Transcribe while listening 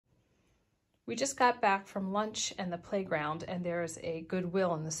We just got back from lunch and the playground, and there's a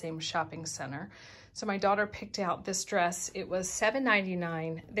Goodwill in the same shopping center. So my daughter picked out this dress. It was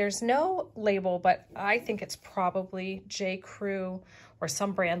 $7.99. There's no label, but I think it's probably J. Crew or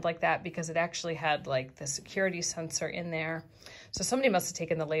some brand like that, because it actually had like the security sensor in there. So somebody must have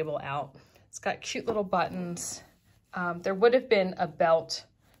taken the label out. It's got cute little buttons. There would have been a belt,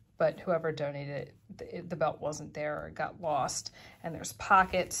 but whoever donated it, the belt wasn't there or it got lost. And there's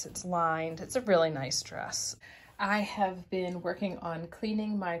pockets, it's lined. It's a really nice dress. I have been working on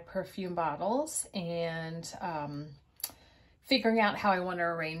cleaning my perfume bottles and figuring out how I want to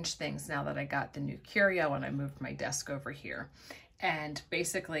arrange things now that I got the new curio and I moved my desk over here. And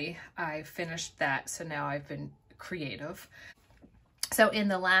basically I finished that, so now I've been creative. So in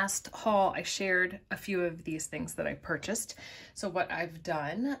the last haul, I shared a few of these things that I purchased. So what I've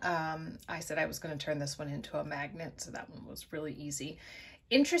done, I said I was going to turn this one into a magnet, so that one was really easy.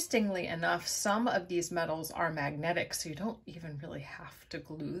 Interestingly enough, some of these metals are magnetic, so you don't even really have to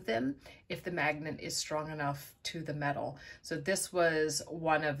glue them if the magnet is strong enough to the metal. So this was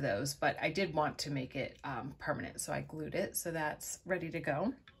one of those, but I did want to make it permanent, so I glued it, so that's ready to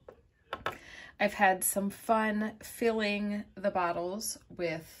go. I've had some fun filling the bottles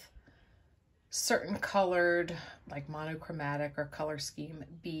with certain colored, like monochromatic or color scheme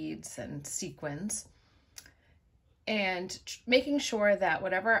beads and sequins, and making sure that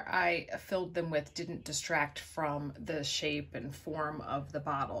whatever I filled them with didn't distract from the shape and form of the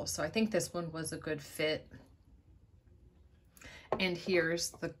bottle. So I think this one was a good fit. And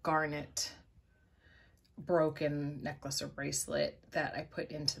here's the garnet broken necklace or bracelet that I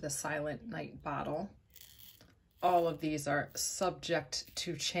put into the Silent Night bottle. All of these are subject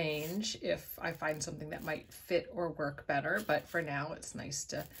to change if I find something that might fit or work better, but for now it's nice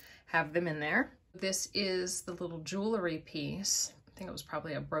to have them in there. This is the little jewelry piece. I think it was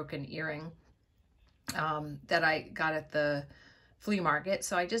probably a broken earring that I got at the flea market.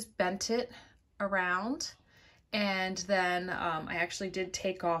 So I just bent it around, and then I actually did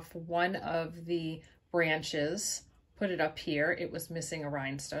take off one of the branches, put it up here. It was missing a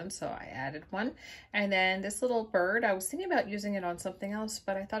rhinestone, so I added one. And then this little bird, I was thinking about using it on something else,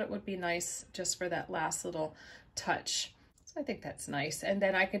 but I thought it would be nice just for that last little touch. So I think that's nice. And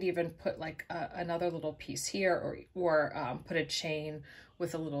then I could even put like another little piece here, or put a chain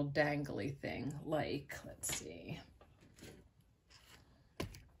with a little dangly thing, like, let's see.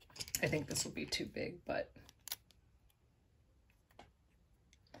 I think this will be too big, but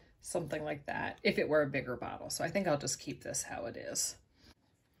something like that if it were a bigger bottle. So I think I'll just keep this how it is.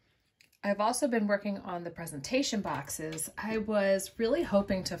 I've also been working on the presentation boxes. I was really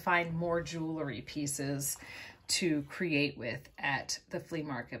hoping to find more jewelry pieces to create with at the flea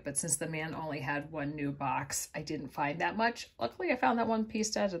market, but since the man only had one new box, I didn't find that much. Luckily, I found that one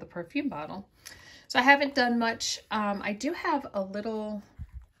piece out of the perfume bottle. So I haven't done much. I do have a little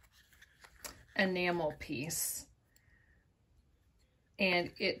enamel piece,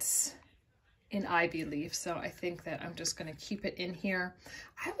 and it's in ivy leaf, so I think that I'm just going to keep it in here.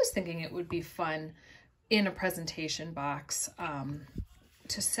 I was thinking it would be fun in a presentation box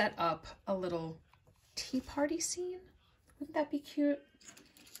to set up a little tea party scene. Wouldn't that be cute?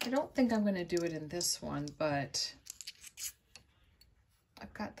 I don't think I'm going to do it in this one, but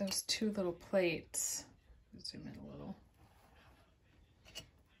I've got those two little plates. Zoom in a little.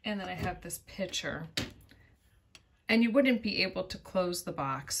 And then I have this pitcher. And you wouldn't be able to close the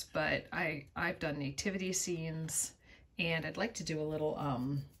box, but I've done nativity scenes, and I'd like to do a little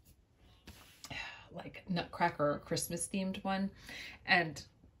like Nutcracker or Christmas themed one. And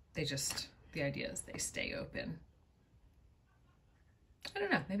they just, the idea is they stay open. I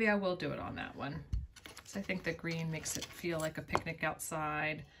don't know, maybe I will do it on that one. So I think the green makes it feel like a picnic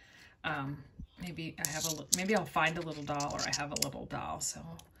outside. Maybe I'll find a little doll, or I have a little doll, so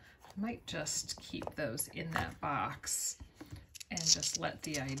I might just keep those in that box and just let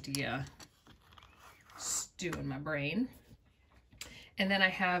the idea stew in my brain. And then I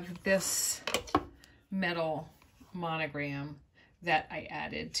have this metal monogram that I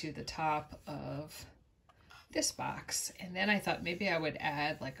added to the top of this box. And then I thought maybe I would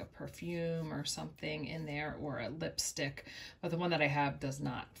add like a perfume or something in there, or a lipstick, but the one that I have does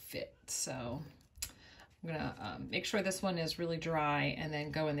not fit. So I'm gonna make sure this one is really dry, and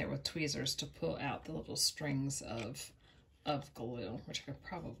then go in there with tweezers to pull out the little strings of glue, which I could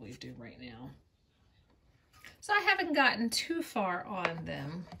probably do right now. So I haven't gotten too far on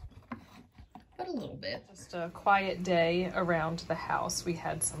them, but a little bit. Just a quiet day around the house. We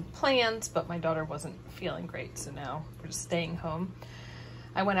had some plans, but my daughter wasn't feeling great, so now we're just staying home.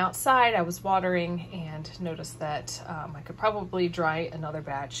 I went outside, I was watering, and noticed that I could probably dry another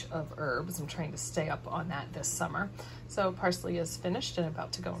batch of herbs. I'm trying to stay up on that this summer. So parsley is finished and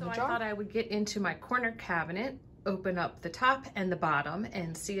about to go in the jar. So I thought I would get into my corner cabinet, open up the top and the bottom,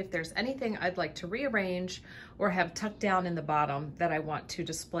 and see if there's anything I'd like to rearrange or have tucked down in the bottom that I want to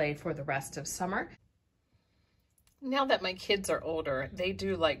display for the rest of summer. Now that my kids are older, they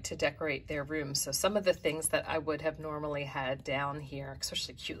do like to decorate their rooms. So some of the things that I would have normally had down here,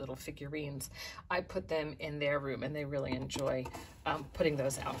 especially cute little figurines, I put them in their room, and they really enjoy putting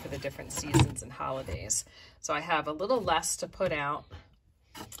those out for the different seasons and holidays. So I have a little less to put out.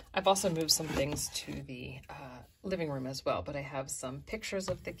 I've also moved some things to the living room as well, but I have some pictures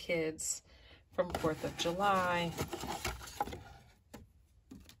of the kids from 4th of July.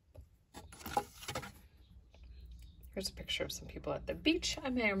 Here's a picture of some people at the beach. I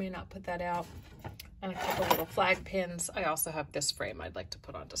may or may not put that out. And a couple little flag pins. I also have this frame I'd like to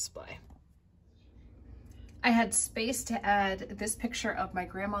put on display. I had space to add this picture of my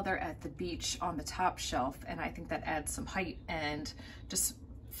grandmother at the beach on the top shelf, and I think that adds some height and just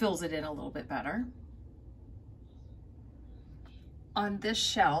fills it in a little bit better. On this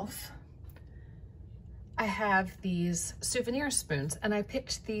shelf, I have these souvenir spoons, and I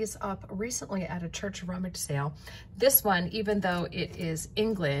picked these up recently at a church rummage sale. This one, even though it is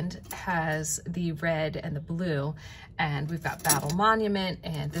England, has the red and the blue, and we've got Battle Monument,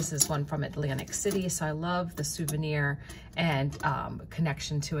 and this is one from Atlantic City. So I love the souvenir and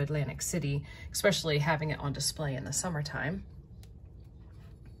connection to Atlantic City, especially having it on display in the summertime.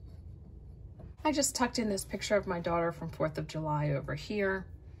 I just tucked in this picture of my daughter from 4th of July over here.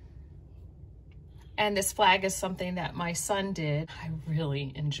 And this flag is something that my son did. I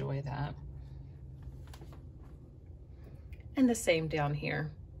really enjoy that. And the same down here.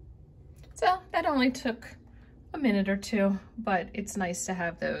 So that only took a minute or two, but it's nice to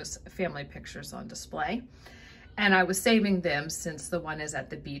have those family pictures on display. And I was saving them, since the one is at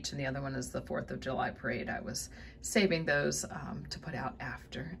the beach and the other one is the 4th of July parade. I was saving those to put out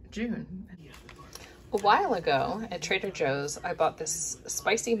after June. A while ago at Trader Joe's, I bought this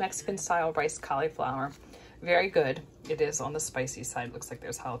spicy Mexican style riced cauliflower. Very good. It is on the spicy side. Looks like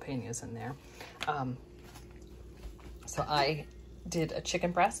there's jalapenos in there. So I did a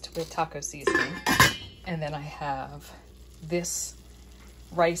chicken breast with taco seasoning. And then I have this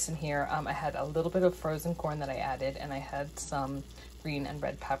rice in here. I had a little bit of frozen corn that I added, and I had some green and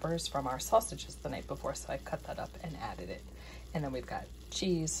red peppers from our sausages the night before, so I cut that up and added it. And then we've got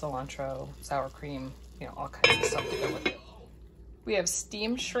cheese, cilantro, sour cream, you know, all kinds of stuff to go with it. We have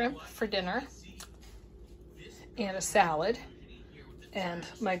steamed shrimp for dinner and a salad, and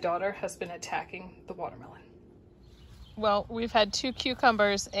my daughter has been attacking the watermelon. Well, we've had 2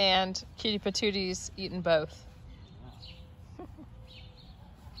 cucumbers and Cutie Patooties eaten both.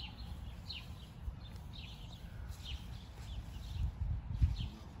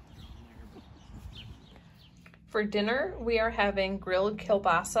 For dinner, we are having grilled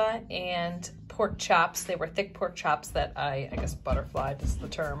kielbasa and pork chops. They were thick pork chops that I guess butterflied is the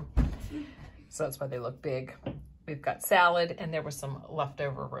term. So that's why they look big. We've got salad, and there were some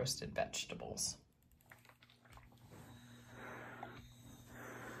leftover roasted vegetables.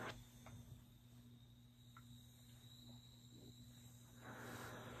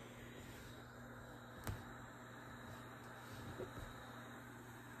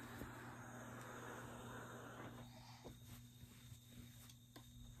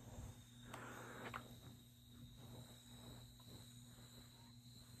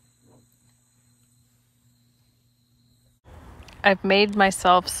 I've made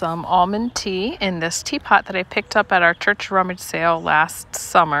myself some almond tea in this teapot that I picked up at our church rummage sale last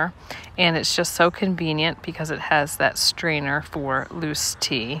summer, and it's just so convenient because it has that strainer for loose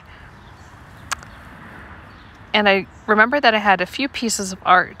tea. And I remember that I had a few pieces of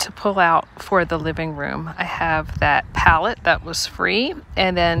art to pull out for the living room. I have that palette that was free,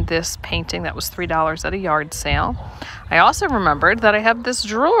 and then this painting that was $3 at a yard sale. I also remembered that I have this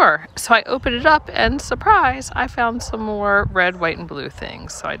drawer. So I opened it up, and surprise, I found some more red, white, and blue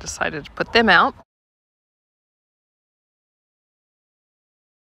things. So I decided to put them out.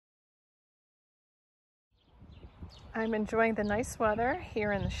 I'm enjoying the nice weather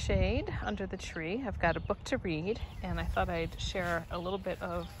here in the shade under the tree. I've got a book to read, and I thought I'd share a little bit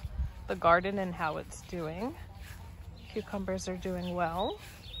of the garden and how it's doing. Cucumbers are doing well,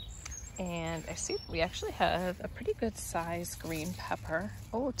 and I see we actually have a pretty good size green pepper.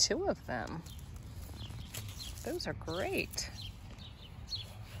 Oh, 2 of them. Those are great.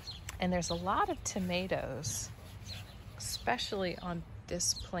 And there's a lot of tomatoes, especially on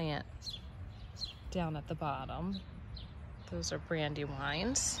this plant down at the bottom. Those are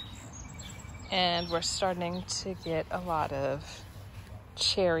brandywines. And we're starting to get a lot of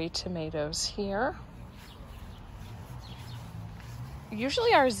cherry tomatoes here.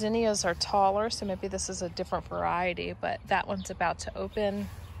 Usually our zinnias are taller, so maybe this is a different variety, but that one's about to open.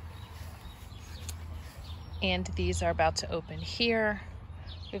 And these are about to open here.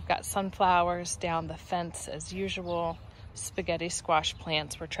 We've got sunflowers down the fence as usual. Spaghetti squash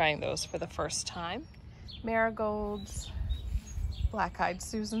plants, we're trying those for the first time. Marigolds, black-eyed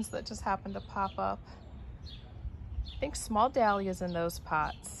Susans that just happened to pop up. I think small dahlias in those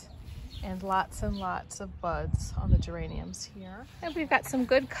pots, and lots of buds on the geraniums here. And we've got some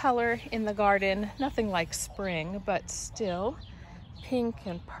good color in the garden, nothing like spring, but still pink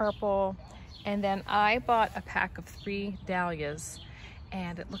and purple. And then I bought a pack of 3 dahlias,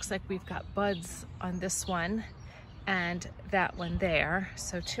 and it looks like we've got buds on this one and that one there.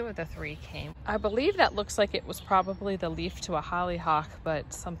 So 2 of the 3 came. I believe that looks like it was probably the leaf to a hollyhock,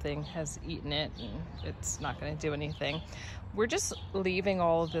 but something has eaten it and it's not going to do anything. We're just leaving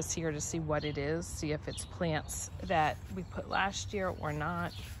all of this here to see what it is, see if it's plants that we put last year or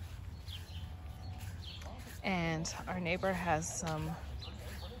not. And our neighbor has some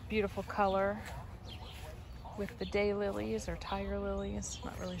beautiful color with the daylilies or tiger lilies,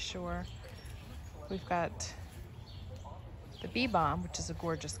 not really sure. We've got the bee balm, which is a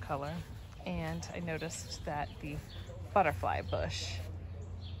gorgeous color, and I noticed that the butterfly bush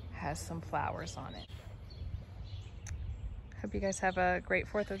has some flowers on it. Hope you guys have a great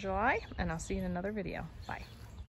 4th of July, and I'll see you in another video. Bye.